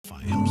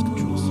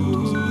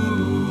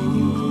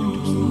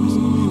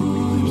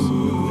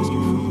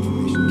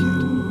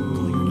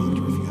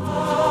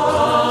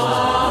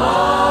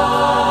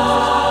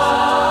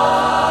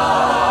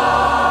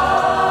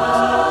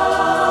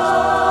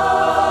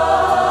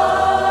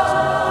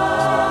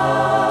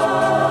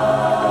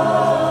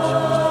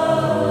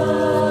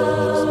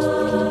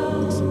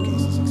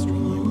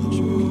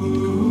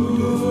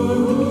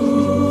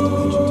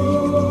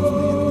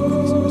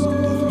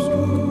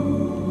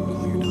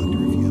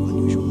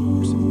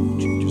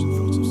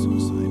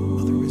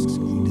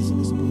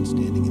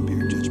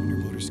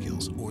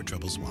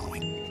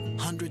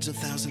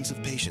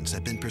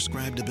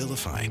prescribed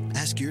Abilify.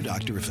 Ask your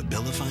doctor if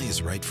Abilify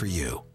is right for you.